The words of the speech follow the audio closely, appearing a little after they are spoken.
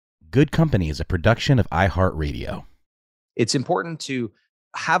Good Company is a production of iHeartRadio. It's important to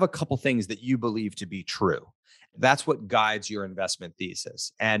have a couple things that you believe to be true. That's what guides your investment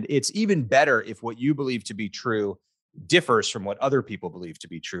thesis. And it's even better if what you believe to be true differs from what other people believe to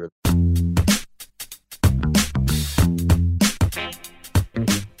be true.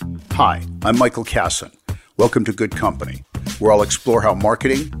 Hi, I'm Michael Kasson. Welcome to Good Company, where I'll explore how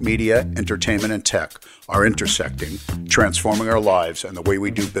marketing, media, entertainment, and tech are intersecting, transforming our lives and the way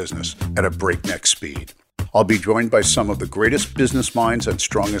we do business at a breakneck speed. I'll be joined by some of the greatest business minds and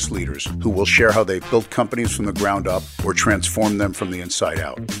strongest leaders who will share how they've built companies from the ground up or transformed them from the inside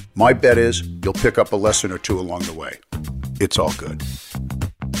out. My bet is you'll pick up a lesson or two along the way. It's all good.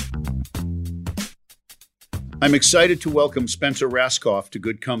 I'm excited to welcome Spencer Rascoff to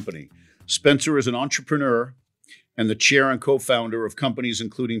Good Company. Spencer is an entrepreneur and the chair and co-founder of companies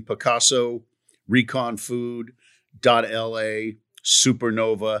including Picasso, Recon Food, .LA,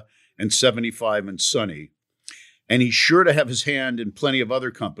 Supernova, and 75 and Sunny. And he's sure to have his hand in plenty of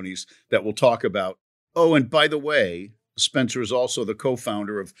other companies that we'll talk about. Oh, and by the way, Spencer is also the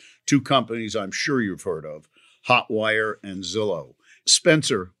co-founder of two companies I'm sure you've heard of, Hotwire and Zillow.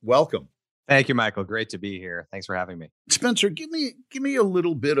 Spencer, welcome. Thank you, Michael. Great to be here. Thanks for having me. Spencer, give me a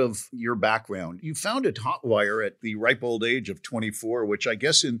little bit of your background. You founded Hotwire at the ripe old age of 24, which I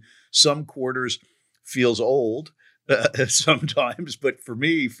guess in some quarters feels old sometimes, but for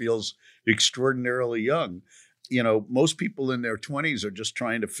me feels extraordinarily young. You know, most people in their 20s are just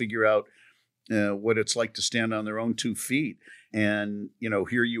trying to figure out what it's like to stand on their own 2 feet. And,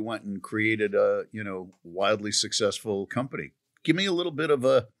 here you went and created a, wildly successful company. Give me a little bit of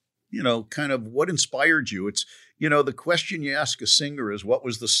a, kind of what inspired you. It's, the question you ask a singer is what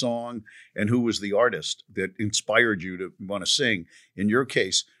was the song and who was the artist that inspired you to want to sing? In your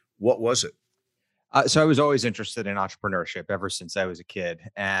case, what was it? So I was always interested in entrepreneurship ever since I was a kid.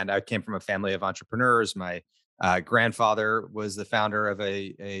 And I came from a family of entrepreneurs. My grandfather was the founder of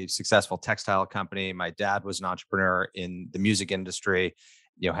a successful textile company. My dad was an entrepreneur in the music industry,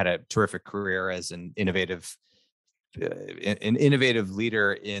 had a terrific career as an innovative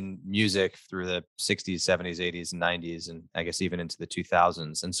leader in music through the 60s, 70s, 80s, and 90s, and I guess even into the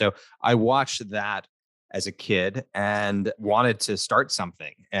 2000s. And so I watched that as a kid and wanted to start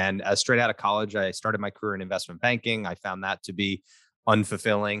something. And straight out of college, I started my career in investment banking. I found that to be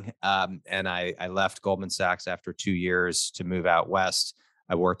unfulfilling. And I left Goldman Sachs after 2 years to move out west.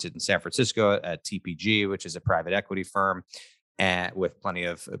 I worked in San Francisco at TPG, which is a private equity firm, and with plenty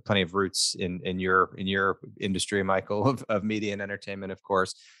of roots in your industry, Michael, of media and entertainment, of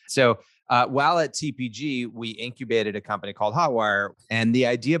course. So while at TPG, we incubated a company called Hotwire, and the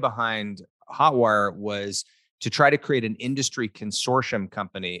idea behind Hotwire was to try to create an industry consortium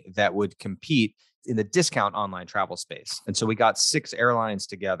company that would compete in the discount online travel space. And so we got 6 airlines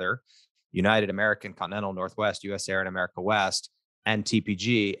together: United, American, Continental, Northwest, US Air, and America West, and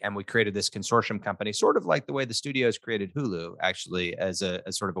TPG. And we created this consortium company, sort of like the way the studios created Hulu, actually, as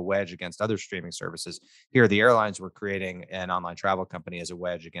sort of a wedge against other streaming services. Here, the airlines were creating an online travel company as a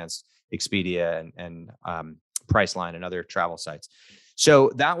wedge against Expedia and Priceline and other travel sites.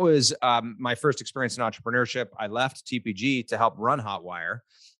 So that was my first experience in entrepreneurship. I left TPG to help run Hotwire,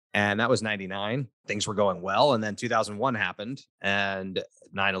 and that was 99. Things were going well. And then 2001 happened, and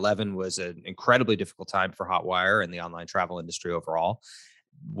 9/11 was an incredibly difficult time for Hotwire and the online travel industry overall.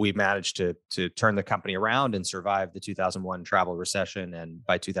 We managed to turn the company around and survive the 2001 travel recession. And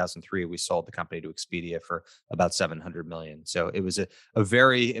by 2003, we sold the company to Expedia for about $700 million. So it was a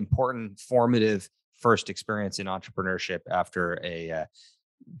very important, formative first experience in entrepreneurship after a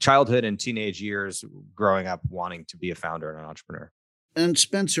childhood and teenage years growing up wanting to be a founder and an entrepreneur. And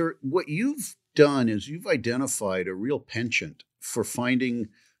Spencer, what you've done is you've identified a real penchant for finding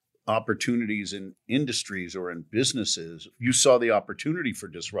opportunities in industries or in businesses. You saw the opportunity for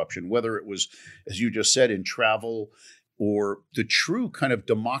disruption, whether it was, as you just said, in travel or the true kind of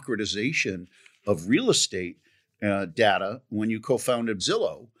democratization of real estate data when you co-founded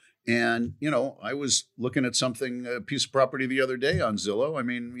Zillow. And, I was looking at a piece of property the other day on Zillow. I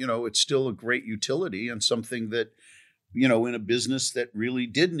mean, it's still a great utility and something that, in a business that really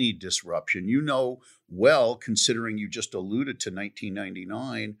did need disruption. Well, considering you just alluded to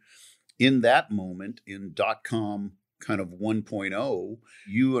 1999, in that moment, in .com kind of 1.0,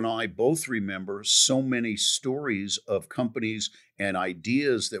 you and I both remember so many stories of companies and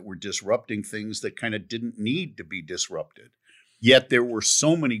ideas that were disrupting things that kind of didn't need to be disrupted. Yet there were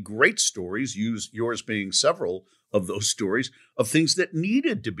so many great stories, yours being several of those stories, of things that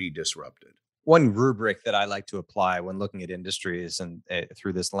needed to be disrupted. One rubric that I like to apply when looking at industries and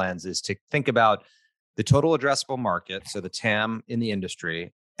through this lens is to think about the total addressable market, so the TAM in the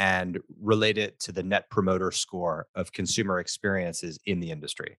industry, and relate it to the net promoter score of consumer experiences in the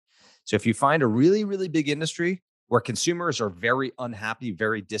industry. So if you find a really, really big industry where consumers are very unhappy,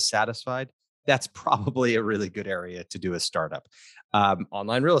 very dissatisfied, that's probably a really good area to do a startup.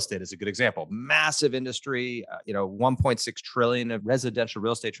 Online real estate is a good example. Massive industry, 1.6 trillion of residential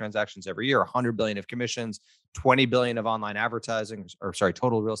real estate transactions every year, 100 billion of commissions, 20 billion of online advertising,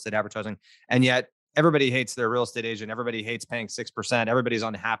 total real estate advertising. And yet everybody hates their real estate agent. Everybody hates paying 6%. Everybody's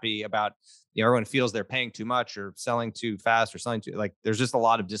unhappy about, everyone feels they're paying too much or selling too fast or selling too, there's just a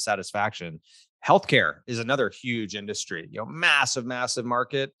lot of dissatisfaction. Healthcare is another huge industry, massive, massive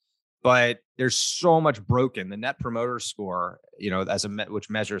market, but there's so much broken. The net promoter score, which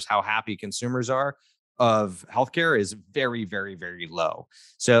measures how happy consumers are of healthcare, is very, very, very low.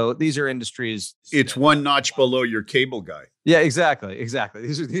 So these are industries. It's one notch below your cable guy. Yeah, exactly.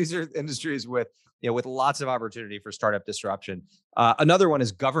 These are industries with lots of opportunity for startup disruption. Another one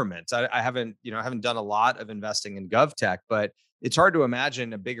is government. I haven't done a lot of investing in GovTech, but it's hard to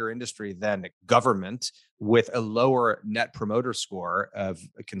imagine a bigger industry than government with a lower net promoter score of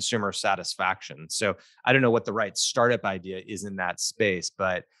consumer satisfaction. So I don't know what the right startup idea is in that space,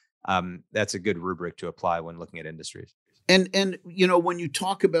 but that's a good rubric to apply when looking at industries. And when you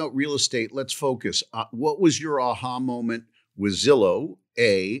talk about real estate, let's focus. What was your aha moment with Zillow,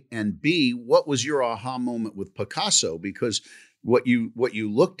 A, and B, what was your aha moment with Pacaso? Because what you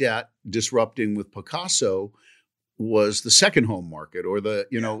looked at disrupting with Pacaso was the second home market, or the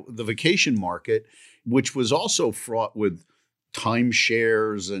vacation market, which was also fraught with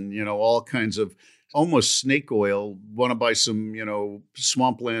timeshares and all kinds of almost snake oil. Want to buy some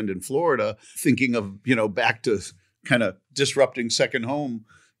swampland in Florida, thinking of back to kind of disrupting second home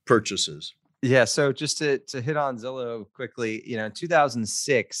purchases. Yeah. So just to hit on Zillow quickly, in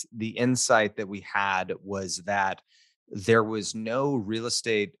 2006, the insight that we had was that there was no real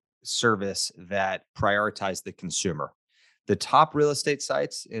estate service that prioritized the consumer. The top real estate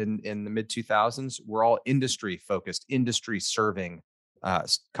sites in the mid 2000s were all industry focused, industry serving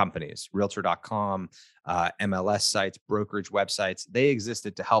companies, realtor.com, MLS sites, brokerage websites. They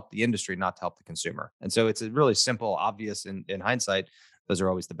existed to help the industry, not to help the consumer. And so it's a really simple, obvious in hindsight. Those are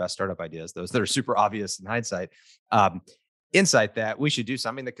always the best startup ideas, those that are super obvious in hindsight. Insight that we should do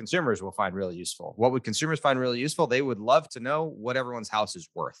something that consumers will find really useful. What would consumers find really useful? They would love to know what everyone's house is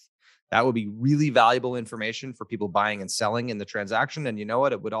worth. That would be really valuable information for people buying and selling in the transaction. And you know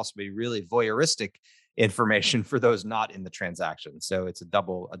what? It would also be really voyeuristic information for those not in the transaction. So it's a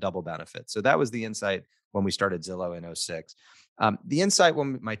double benefit. So that was the insight when we started Zillow in 2006. The insight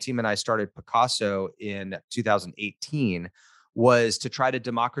when my team and I started Pacaso in 2018 was to try to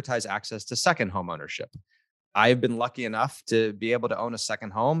democratize access to second home ownership. I've been lucky enough to be able to own a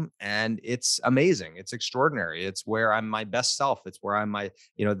second home, and it's amazing. It's extraordinary. It's where I'm my best self. It's where I'm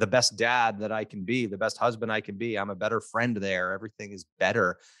the best dad that I can be, the best husband I can be. I'm a better friend there. Everything is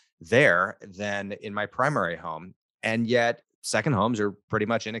better there than in my primary home. And yet second homes are pretty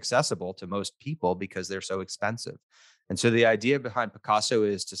much inaccessible to most people because they're so expensive. And so the idea behind Pacaso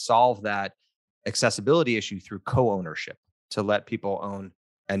is to solve that accessibility issue through co-ownership, to let people own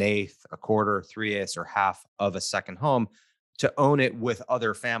an eighth, a quarter, 3/8, or half of a second home, to own it with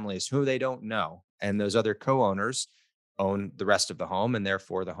other families who they don't know. And those other co-owners own the rest of the home, and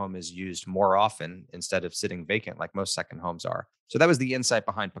therefore the home is used more often instead of sitting vacant like most second homes are. So that was the insight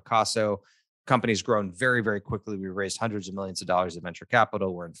behind Pacaso. Company's grown very, very quickly. We raised hundreds of millions of dollars of venture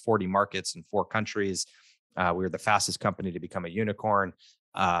capital. We're in 40 markets in 4 countries. We were the fastest company to become a unicorn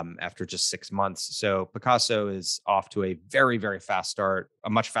after just 6 months. So Pacaso is off to a very, very fast start, a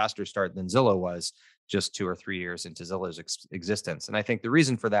much faster start than Zillow was just 2 or 3 years into Zillow's existence. And I think the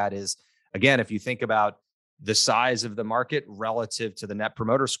reason for that is, again, if you think about the size of the market relative to the net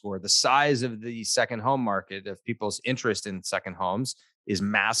promoter score, the size of the second home market, of people's interest in second homes, is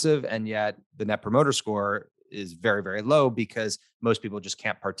massive. And yet the net promoter score is very, very low because most people just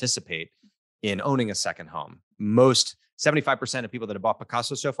can't participate in owning a second home. 75% of people that have bought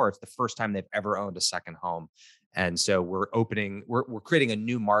Pacaso so far, it's the first time they've ever owned a second home. And so we're creating a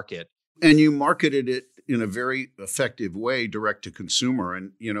new market. And you marketed it in a very effective way, direct to consumer.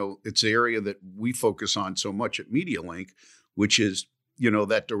 And, it's the area that we focus on so much at MediaLink, which is,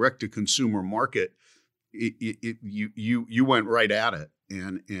 that direct to consumer market. You went right at it,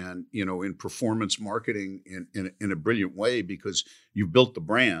 and in performance marketing in a brilliant way, because you've built the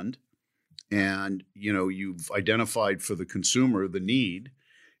brand, and you've identified for the consumer the need,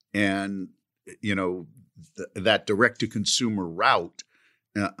 and that direct to consumer route,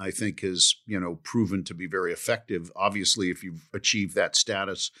 I think has proven to be very effective. Obviously, if you've achieved that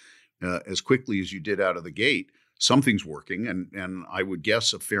status as quickly as you did out of the gate, something's working, and I would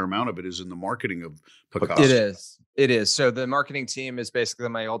guess a fair amount of it is in the marketing of Picasso. It is. So the marketing team is basically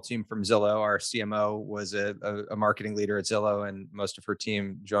my old team from Zillow. Our CMO was a marketing leader at Zillow, and most of her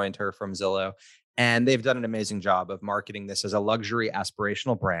team joined her from Zillow. And they've done an amazing job of marketing this as a luxury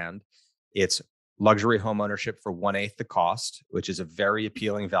aspirational brand. It's luxury home ownership for 1/8 the cost, which is a very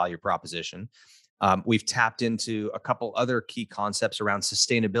appealing value proposition. We've tapped into a couple other key concepts around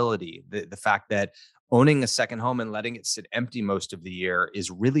sustainability. The fact that owning a second home and letting it sit empty most of the year is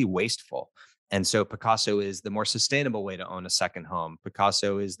really wasteful. And so Picasso is the more sustainable way to own a second home.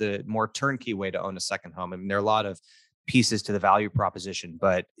 Picasso is the more turnkey way to own a second home. I mean, there are a lot of pieces to the value proposition,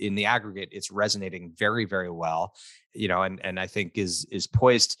 but in the aggregate, it's resonating very, very well. And I think is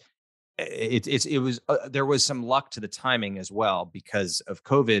poised. There was some luck to the timing as well because of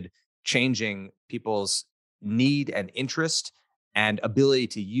COVID changing people's need and interest and ability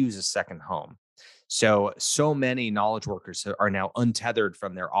to use a second home. So many knowledge workers are now untethered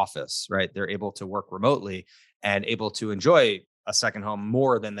from their office, right? They're able to work remotely and able to enjoy a second home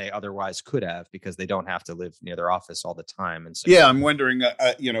more than they otherwise could have because they don't have to live near their office all the time. And so, yeah, I'm wondering,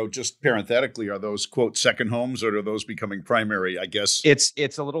 just parenthetically, are those quote second homes or are those becoming primary? I guess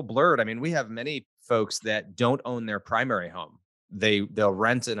it's a little blurred. I mean, we have many folks that don't own their primary home. They'll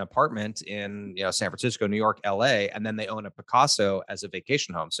rent an apartment in San Francisco, New York, LA, and then they own a Picasso as a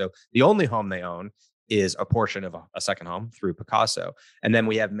vacation home. So the only home they own is a portion of a second home through Picasso. And then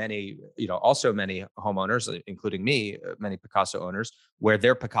we have many homeowners, including me, many Picasso owners, where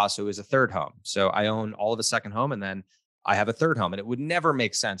their Picasso is a third home. So I own all of a second home and then I have a third home. And it would never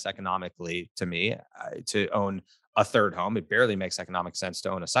make sense economically to me to own a third home. It barely makes economic sense to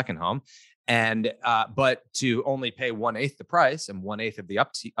own a second home. And but to only pay 1/8 the price and 1/8 of the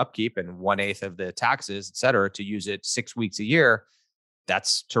upkeep and 1/8 of the taxes, et cetera, to use it 6 weeks a year,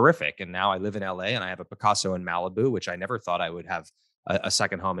 that's terrific. And now I live in LA and I have a Picasso in Malibu, which I never thought I would have a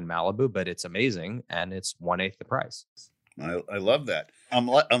second home in Malibu, but it's amazing and it's 1/8 the price. I love that. I'm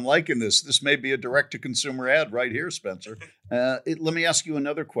liking this. This may be a direct-to-consumer ad right here, Spencer. Let me ask you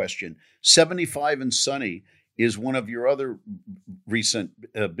another question. 75 and Sunny is one of your other recent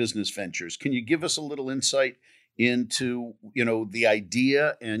business ventures. Can you give us a little insight into the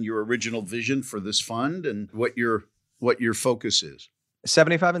idea and your original vision for this fund and what your focus is?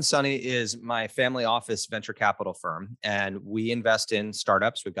 75 and Sunny is my family office venture capital firm, and we invest in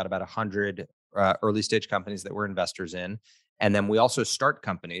startups. We've got about 100 early stage companies that we're investors in. And then we also start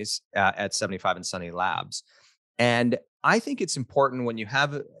companies at 75 and Sunny Labs. And I think it's important when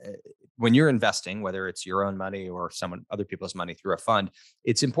you're investing, whether it's your own money or other people's money through a fund,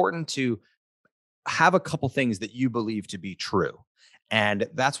 it's important to have a couple things that you believe to be true. And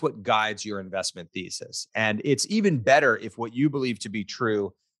that's what guides your investment thesis. And it's even better if what you believe to be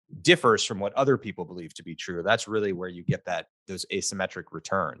true differs from what other people believe to be true. That's really where you get those asymmetric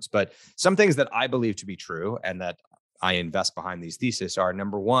returns. But some things that I believe to be true and that I invest behind these theses are,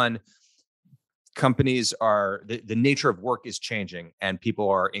 number one, companies the nature of work is changing and people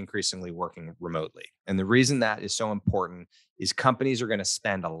are increasingly working remotely. And the reason that is so important is companies are going to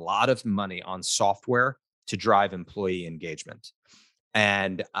spend a lot of money on software to drive employee engagement.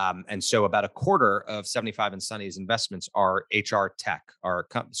 And so about a quarter of 75 and Sunny's investments are HR tech, are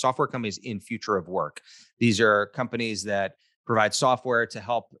software companies in future of work. These are companies that provide software to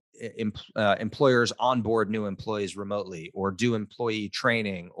help employers onboard new employees remotely, or do employee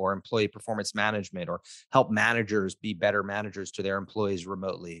training or employee performance management, or help managers be better managers to their employees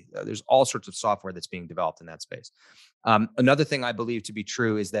remotely. There's all sorts of software that's being developed in that space. Another thing I believe to be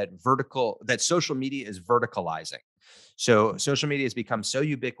true is that social media is verticalizing. So social media has become so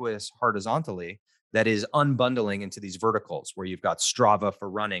ubiquitous horizontally that is unbundling into these verticals where you've got Strava for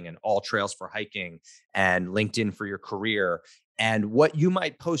running and All Trails for hiking and LinkedIn for your career. And what you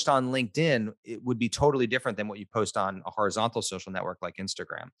might post on LinkedIn, it would be totally different than what you post on a horizontal social network like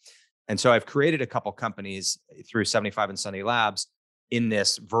Instagram. And so I've created a couple companies through 75 and Sunny Labs in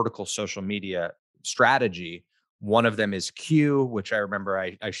this vertical social media strategy. One of them is Q, which I remember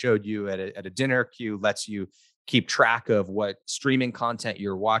I showed you at a dinner. Q lets you keep track of what streaming content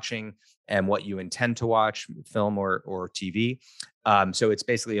you're watching and what you intend to watch, film or TV. So it's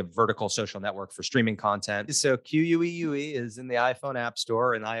basically a vertical social network for streaming content. So QUEUE is in the iPhone App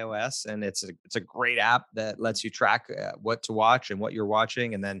Store and iOS, and it's a great app that lets you track what to watch and what you're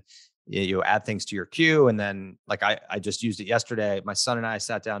watching, and then you add things to your queue. And then, like I just used it yesterday. My son and I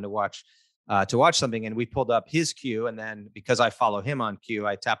sat down to watch something, and we pulled up his queue. And then because I follow him on queue,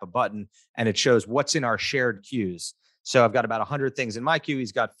 I tap a button and it shows what's in our shared queues. So I've got about 100 things in my queue.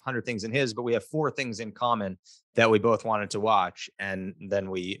 He's got 100 things in his, but we have 4 things in common that we both wanted to watch. And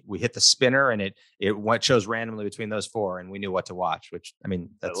then we hit the spinner, and it chose randomly between those 4, and we knew what to watch, which, I mean,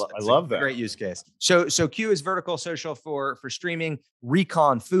 that's I love that. Great use case. So Q is vertical social for streaming.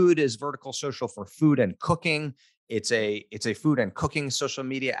 Recon Food is vertical social for food and cooking. It's a food and cooking social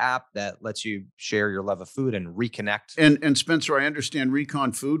media app that lets you share your love of food and reconnect. And Spencer, I understand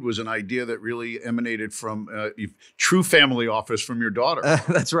Recon Food was an idea that really emanated from true family office from your daughter.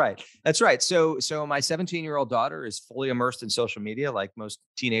 That's right. So my 17-year-old daughter is fully immersed in social media, like most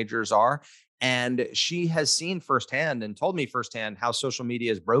teenagers are, and she has seen firsthand and told me firsthand how social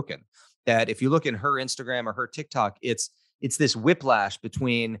media is broken. That if you look in her Instagram or her TikTok, it's this whiplash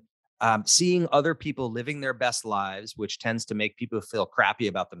between seeing other people living their best lives, which tends to make people feel crappy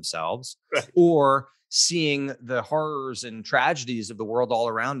about themselves, or seeing the horrors and tragedies of the world all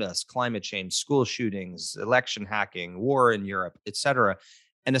around us, climate change, school shootings, election hacking, war in Europe, et cetera.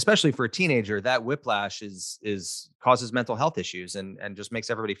 And especially for a teenager, that whiplash causes mental health issues and just makes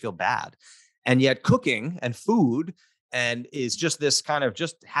everybody feel bad. And yet cooking and food and is just this kind of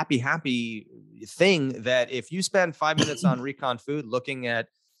just happy thing that if you spend 5 minutes on Recon Food looking at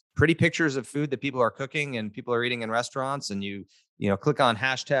pretty pictures of food that people are cooking and people are eating in restaurants, and you click on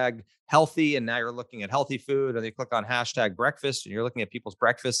hashtag healthy, and now you're looking at healthy food, and you click on hashtag breakfast and you're looking at people's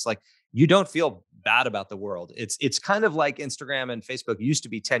breakfasts, like, you don't feel bad about the world. It's kind of like Instagram and Facebook used to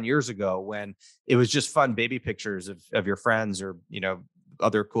be 10 years ago, when it was just fun baby pictures of your friends or,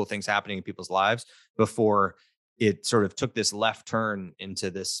 other cool things happening in people's lives, before it sort of took this left turn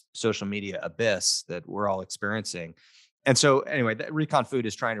into this social media abyss that we're all experiencing. And so anyway, Recon Food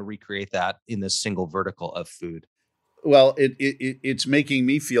is trying to recreate that in this single vertical of food. Well, it's making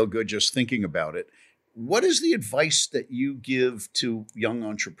me feel good just thinking about it. What is the advice that you give to young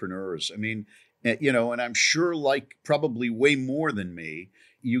entrepreneurs? I mean, and I'm sure, like probably way more than me,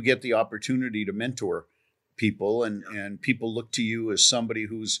 you get the opportunity to mentor people, and people look to you as somebody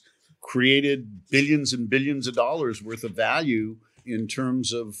who's created billions and billions of dollars worth of value in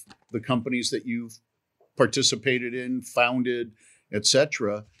terms of the companies that you've participated in, founded,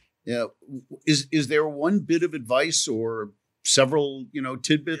 etc. Is there one bit of advice or several,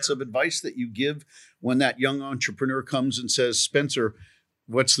 tidbits of advice that you give when that young entrepreneur comes and says, Spencer,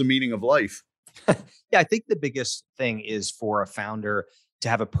 what's the meaning of life? Yeah, I think the biggest thing is for a founder to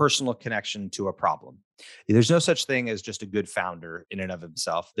have a personal connection to a problem. There's no such thing as just a good founder in and of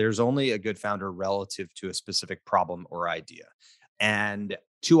himself. There's only a good founder relative to a specific problem or idea. And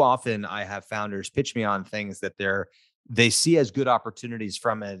too often I have founders pitch me on things that they see as good opportunities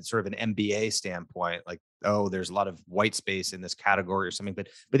from a sort of an MBA standpoint, like, oh, there's a lot of white space in this category or something, but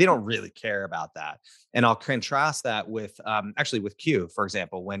they don't really care about that. And I'll contrast that with actually with Q, for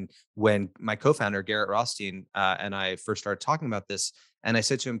example, when my co-founder Garrett Rothstein and I first started talking about this, and I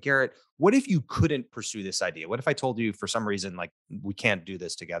said to him, Garrett, what if you couldn't pursue this idea? What if I told you for some reason, like, we can't do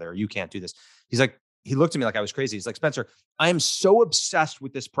this together, or you can't do this? He looked at me like I was crazy. He's like, Spencer, I am so obsessed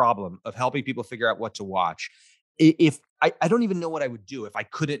with this problem of helping people figure out what to watch. If I don't even know what I would do if I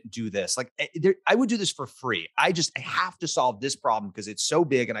couldn't do this. Like, I would do this for free. I have to solve this problem because it's so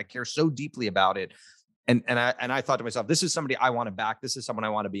big and I care so deeply about it. And I thought to myself, this is somebody I want to back. This is someone I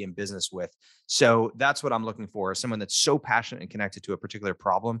want to be in business with. So that's what I'm looking for, is someone that's so passionate and connected to a particular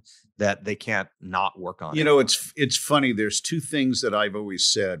problem that they can't not work on it. It's funny. There's 2 things that I've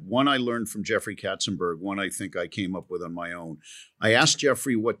always said. One I learned from Jeffrey Katzenberg. One I think I came up with on my own. I asked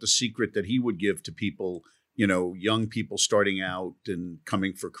Jeffrey what the secret that he would give to people, young people starting out and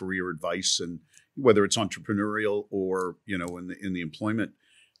coming for career advice, and whether it's entrepreneurial or, in the employment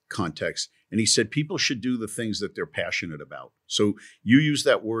context. And he said, people should do the things that they're passionate about. So you use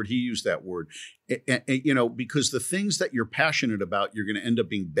that word, he used that word, because the things that you're passionate about, you're going to end up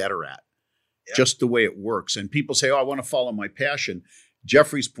being better at, just the way it works. And people say, oh, I want to follow my passion.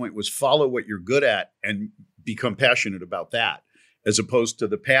 Jeffrey's point was follow what you're good at and become passionate about that, as opposed to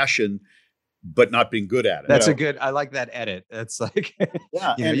the passion but not being good at it. That's I like that edit. It's like, you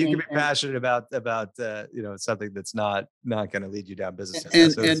can be passionate about something that's not going to lead you down business.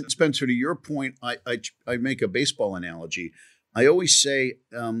 And Spencer, to your point, I make a baseball analogy. I always say,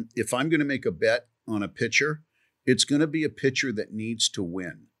 if I'm going to make a bet on a pitcher, it's going to be a pitcher that needs to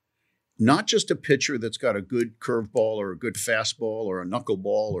win. Not just a pitcher that's got a good curveball or a good fastball or a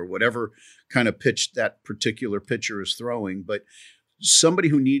knuckleball or whatever kind of pitch that particular pitcher is throwing, but somebody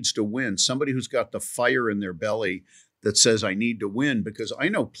who needs to win, somebody who's got the fire in their belly that says, I need to win, because I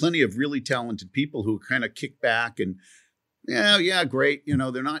know plenty of really talented people who kind of kick back and, yeah, great.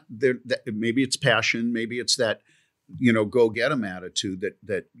 Maybe it's passion. Maybe it's that go get 'em attitude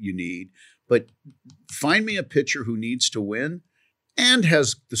that you need. But find me a pitcher who needs to win and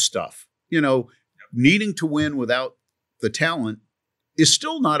has the stuff. Needing to win without the talent is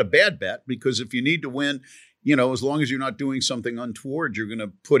still not a bad bet, because if you need to win, as long as you're not doing something untoward, you're going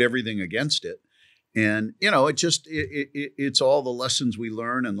to put everything against it. And, it's all the lessons we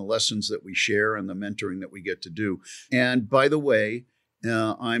learn and the lessons that we share and the mentoring that we get to do. And by the way,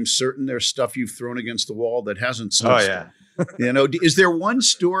 I'm certain there's stuff you've thrown against the wall that hasn't stood. Oh, yeah. Is there one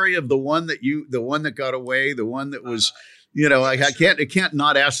story of the one that got away, the one that was, I can't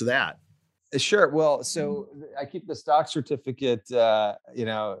not ask that. Sure. Well, so I keep the stock certificate,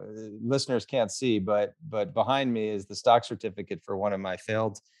 listeners can't see, but behind me is the stock certificate for one of my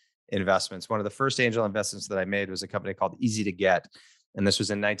failed investments. One of the first angel investments that I made was a company called Easy to Get. And this was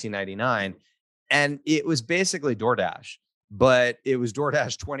in 1999. And it was basically DoorDash, but it was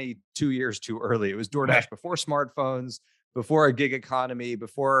DoorDash 22 years too early. It was DoorDash before smartphones, before a gig economy,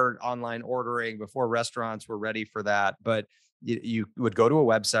 before online ordering, before restaurants were ready for that. But you would go to a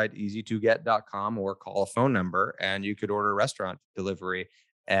website, easy2get.com, or call a phone number, and you could order restaurant delivery,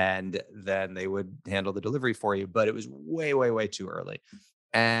 and then they would handle the delivery for you. But it was way, way, way too early.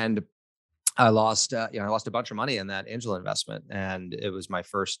 And I lost a bunch of money in that angel investment, and it was the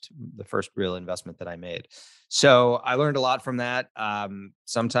first real investment that I made. So I learned a lot from that.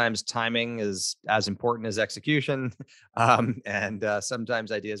 Sometimes timing is as important as execution, and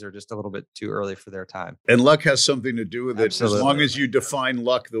sometimes ideas are just a little bit too early for their time. And luck has something to do with it. Absolutely. As long as you define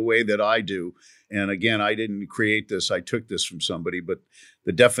luck the way that I do. And again, I didn't create this; I took this from somebody. But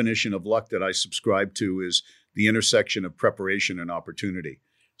the definition of luck that I subscribe to is the intersection of preparation and opportunity.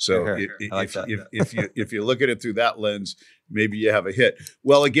 So if you look at it through that lens, maybe you have a hit.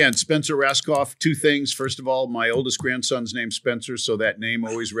 Well, again, Spencer Rascoff, two things. First of all, my oldest grandson's name's Spencer, so that name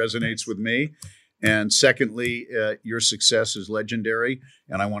always resonates with me. And secondly, your success is legendary.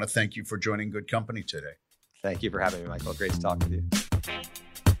 And I want to thank you for joining Good Company today. Thank you for having me, Michael. Great to talk with you.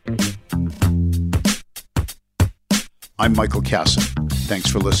 I'm Michael Casson. Thanks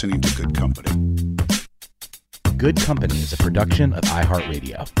for listening to Good Company. Good Company is a production of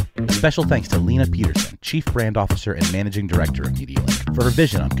iHeartRadio. A special thanks to Lena Peterson, Chief Brand Officer and Managing Director of MediaLink, for her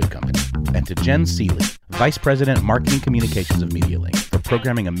vision on Good Company, and to Jen Seeley, Vice President, Marketing Communications of MediaLink, for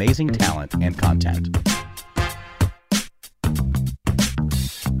programming amazing talent and content.